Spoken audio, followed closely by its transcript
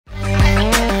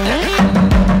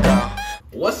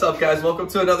What's up guys, welcome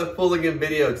to another Fooligan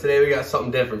video. Today we got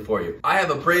something different for you. I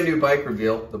have a brand new bike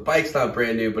reveal. The bike's not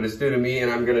brand new, but it's new to me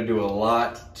and I'm gonna do a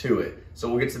lot to it. So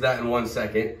we'll get to that in 1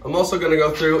 second. I'm also gonna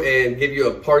go through and give you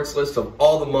a parts list of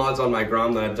all the mods on my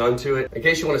Grom that I've done to it, in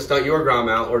case you wanna stunt your Grom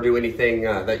out or do anything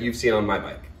that you've seen on my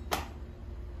bike.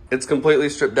 It's completely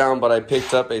stripped down, but I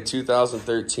picked up a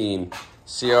 2013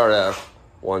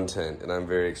 CR500r and I'm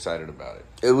very excited about it.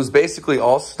 It was basically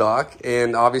all stock,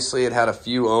 and obviously it had a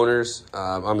few owners.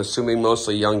 I'm assuming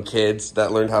mostly young kids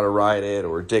that learned how to ride it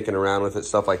or dicking around with it,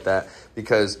 stuff like that,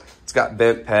 because it's got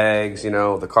bent pegs, you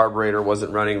know, the carburetor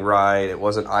wasn't running right, it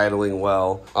wasn't idling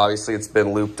well. Obviously it's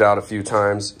been looped out a few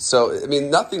times. So, I mean,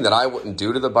 nothing that I wouldn't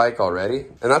do to the bike already.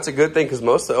 And that's a good thing because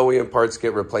most of the OEM parts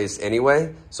get replaced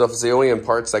anyway. So if it's the OEM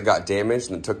parts that got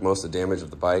damaged and took most of the damage of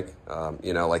the bike,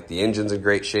 you know, like the engine's in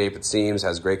great shape, it seems,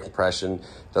 has great compression,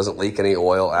 doesn't leak any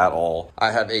oil at all.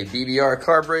 I have a BBR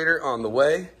carburetor on the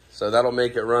way, so that'll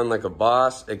make it run like a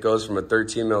boss. It goes from a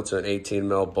 13 mil to an 18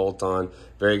 mil bolt on.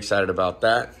 Very excited about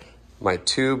that. My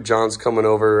tube, John's coming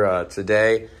over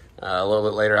today, a little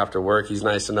bit later after work. He's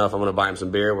nice enough. I'm gonna buy him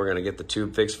some beer. We're gonna get the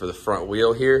tube fixed for the front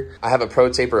wheel here. I have a Pro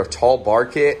Taper of tall bar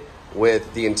kit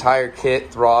with the entire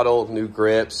kit, throttle, new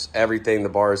grips, everything. The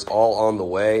bar is all on the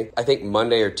way. I think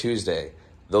Monday or Tuesday,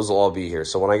 those will all be here.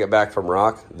 So when I get back from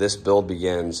Rock, this build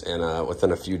begins, and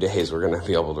within a few days, we're gonna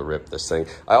be able to rip this thing.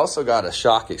 I also got a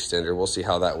shock extender. We'll see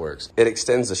how that works. It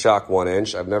extends the shock 1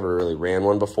 inch. I've never really ran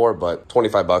one before, but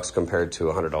 25 bucks compared to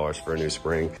 $100 for a new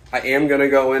spring. I am gonna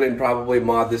go in and probably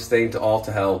mod this thing to all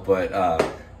to hell, but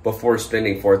before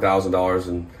spending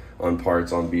 $4,000 on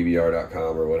parts on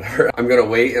bbr.com or whatever, I'm gonna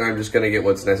wait and I'm just gonna get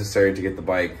what's necessary to get the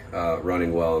bike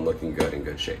running well and looking good, in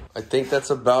good shape. I think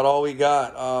that's about all we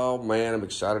got. Oh man, I'm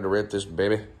excited to rip this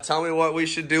baby. Tell me what we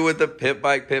should do with the pit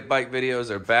bike. Pit bike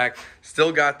videos are back.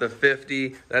 Still got the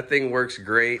 50. That thing works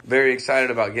great. Very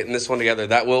excited about getting this one together.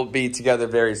 That will be together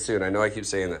very soon. I know I keep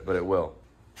saying that, but it will.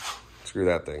 Screw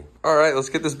that thing. All right, let's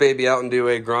get this baby out and do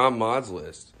a Grom mods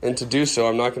list. And to do so,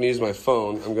 I'm not gonna use my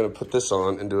phone. I'm gonna put this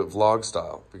on and do it vlog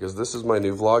style, because this is my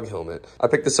new vlog helmet. I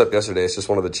picked this up yesterday. It's just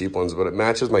one of the cheap ones, but it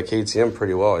matches my KTM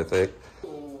pretty well, I think.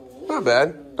 Not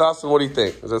bad. Dawson, what do you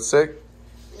think? Is that sick?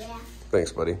 Yeah.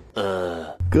 Thanks, buddy.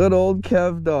 Good old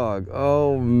Kev dog.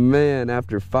 Oh man,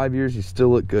 after 5 years, you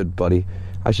still look good, buddy.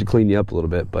 I should clean you up a little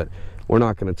bit, but we're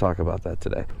not gonna talk about that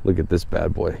today. Look at this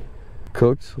bad boy.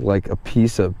 Cooked like a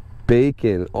piece of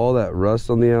bacon, all that rust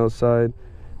on the outside.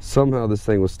 Somehow this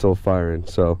thing was still firing.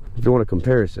 So if you want a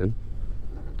comparison,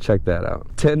 check that out.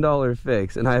 $10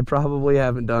 fix, and I probably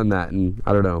haven't done that in,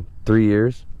 I don't know, 3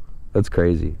 years. That's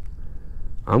crazy.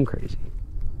 I'm crazy.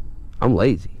 I'm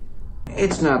lazy.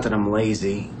 It's not that I'm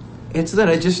lazy, it's that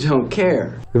I just don't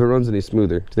care. If it runs any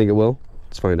smoother, do you think it will?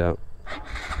 Let's find out.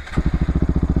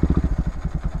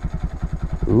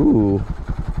 Ooh.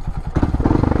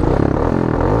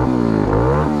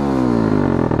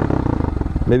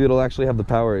 Maybe it'll actually have the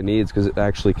power it needs because it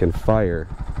actually can fire.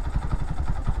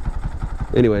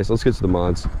 Anyways, let's get to the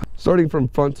mods. Starting from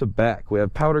front to back, we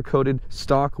have powder coated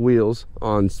stock wheels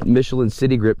on Michelin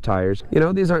City Grip tires. You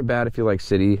know, these aren't bad if you like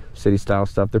city style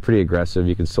stuff. They're pretty aggressive.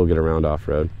 You can still get around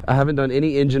off-road. I haven't done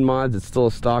any engine mods. It's still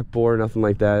a stock bore, nothing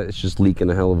like that. It's just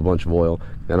leaking a hell of a bunch of oil.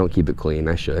 I don't keep it clean.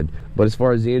 I should. But as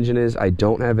far as the engine is, I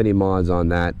don't have any mods on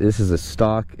that. This is a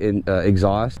stock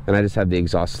exhaust, and I just have the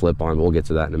exhaust slip on. We'll get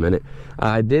to that in a minute.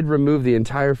 I did remove the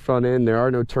entire front end. There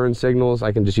are no turn signals.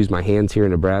 I can just use my hands here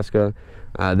in Nebraska.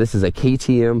 This is a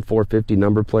KTM 450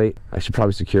 number plate. I should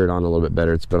probably secure it on a little bit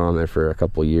better. It's been on there for a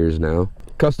couple years now.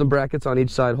 Custom brackets on each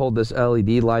side hold this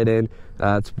LED light in.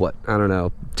 It's what, I don't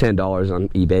know, $10 on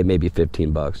eBay, maybe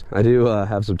 15 bucks. I do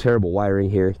have some terrible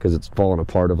wiring here because it's fallen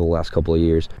apart over the last couple of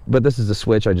years. But this is a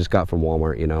switch I just got from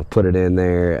Walmart, you know, put it in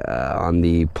there on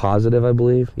the positive, I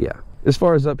believe. Yeah. As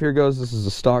far as up here goes, this is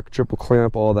a stock triple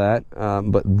clamp, all that.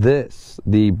 But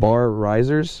the bar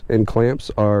risers and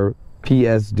clamps are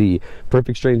PSD,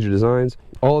 Perfect Stranger Designs.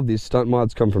 All of these stunt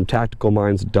mods come from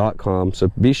tacticalminds.com,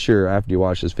 so be sure after you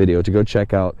watch this video to go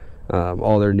check out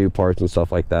all their new parts and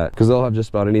stuff like that, because they'll have just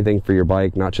about anything for your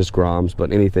bike, not just Groms,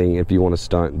 but anything. If you want to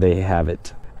stunt, they have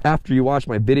it. After you watch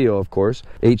my video, of course,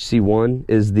 HC1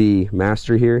 is the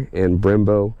master here, and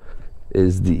Brembo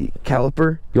is the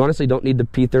caliper. You honestly don't need the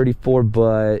P34,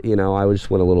 but you know, I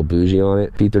just went a little bougie on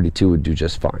it. P32 would do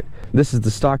just fine. This is the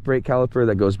stock brake caliper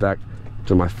that goes back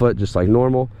to my foot just like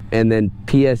normal, and then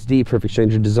PSD, Perfect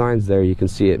Stranger Designs, there you can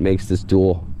see it makes this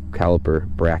dual caliper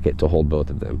bracket to hold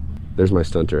both of them. There's my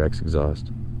Stunter X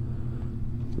exhaust.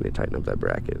 Let me tighten up that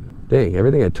bracket. Dang,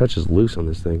 everything I touch is loose on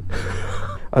this thing.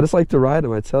 I just like to ride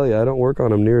them, I tell you. I don't work on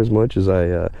them near as much as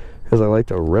I like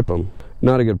to rip them.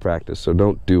 Not a good practice, so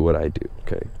don't do what I do.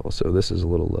 Okay, also this is a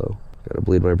little low. Gotta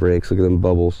bleed my brakes. Look at them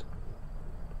bubbles.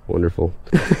 Wonderful.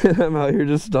 I'm out here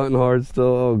just stunting hard still.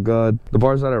 Oh god. The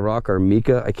bars that I rock are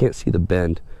Mika. I can't see the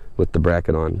bend with the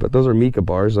bracket on, but those are Mika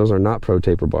bars. Those are not Pro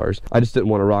Taper bars. I just didn't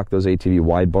want to rock those ATV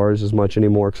wide bars as much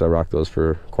anymore because I rocked those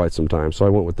for quite some time, so I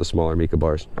went with the smaller Mika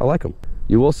bars. I like them.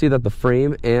 You will see that the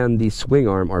frame and the swing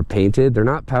arm are painted. They're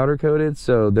not powder coated,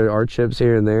 so there are chips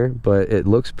here and there, but it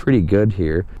looks pretty good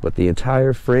here. But the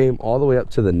entire frame all the way up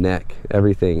to the neck,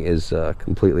 everything is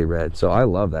completely red. So I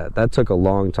love that. That took a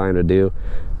long time to do.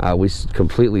 We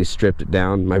completely stripped it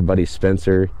down. My buddy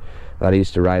Spencer that I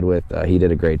used to ride with, he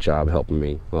did a great job helping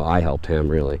me. Well, I helped him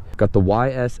really. Got the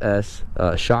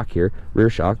YSS shock here, rear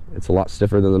shock. It's a lot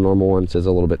stiffer than the normal one. It's a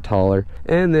little bit taller.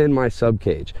 And then my sub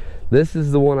cage. This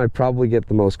is the one I probably get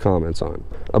the most comments on.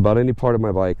 About any part of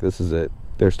my bike, this is it.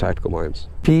 There's Tactical Minds.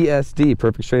 PSD,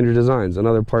 Perfect Stranger Designs,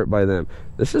 another part by them.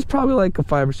 This is probably like a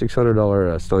 $500 or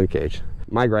 $600 stunt cage.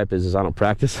 My gripe is I don't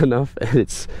practice enough, and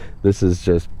this is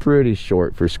just pretty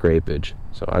short for scrapage.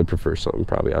 So I'd prefer something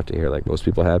probably out to here like most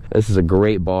people have. This is a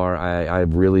great bar. I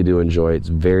really do enjoy it. It's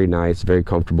very nice, very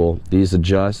comfortable. These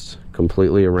adjust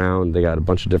completely around. They got a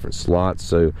bunch of different slots,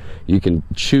 so you can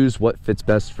choose what fits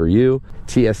best for you.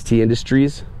 TST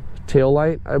Industries tail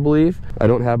light, I believe. I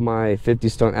don't have my 50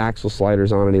 stunt axle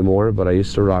sliders on anymore, but I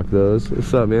used to rock those.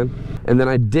 What's up, man? And then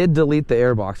I did delete the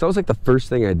airbox. That was like the first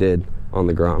thing I did on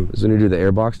the Grom. Is when you do the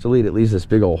airbox delete, it leaves this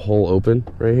big old hole open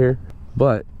right here.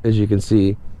 But as you can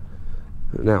see,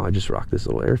 now I just rock this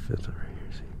little air filter right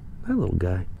here. See that little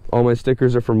guy. All my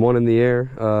stickers are from One in the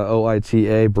Air,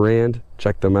 OITA brand.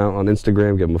 Check them out on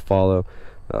Instagram, give them a follow.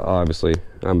 Obviously,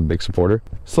 I'm a big supporter.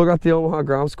 Still got the Yamaha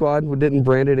Grom Squad. We didn't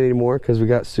brand it anymore because we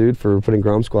got sued for putting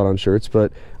Grom Squad on shirts,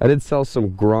 but I did sell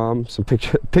some Grom, some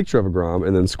picture of a Grom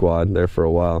and then Squad there for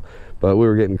a while. But we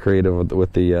were getting creative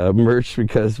with the merch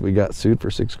because we got sued for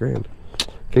 $6 grand.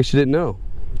 In case you didn't know,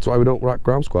 that's why we don't rock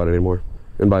Grom Squad anymore.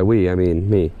 And by we, I mean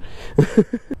me.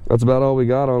 That's about all we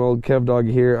got on old Kev Dog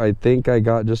here. I think I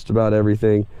got just about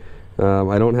everything.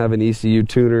 I don't have an ECU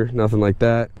tuner, nothing like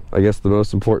that. I guess the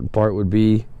most important part would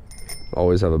be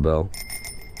always have a bell.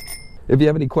 If you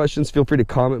have any questions, feel free to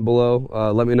comment below.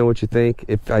 Let me know what you think.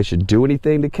 If I should do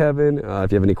anything to Kevin,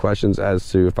 if you have any questions as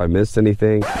to if I missed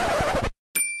anything.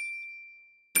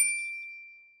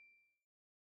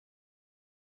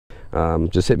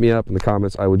 Just hit me up in the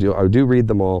comments. I do read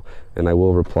them all and I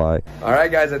will reply. All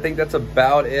right guys, I think that's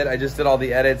about it. I just did all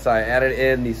the edits. I added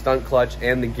in the stunt clutch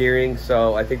and the gearing,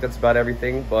 so I think that's about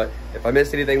everything. But if I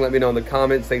missed anything, let me know in the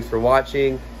comments. Thanks for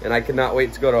watching, and I cannot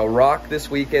wait to go to a Rock this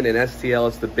weekend in STL.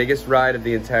 It's the biggest ride of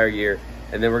the entire year,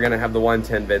 and then we're gonna have the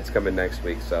 110 bids coming next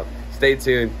week, so stay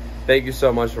tuned. Thank you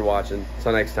so much for watching.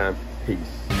 Until next time, peace.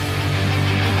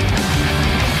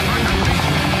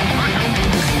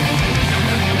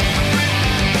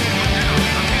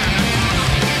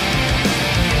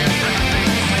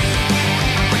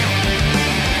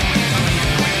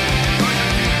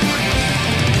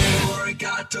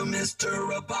 Mr.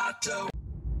 Roboto.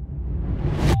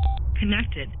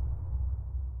 Connected.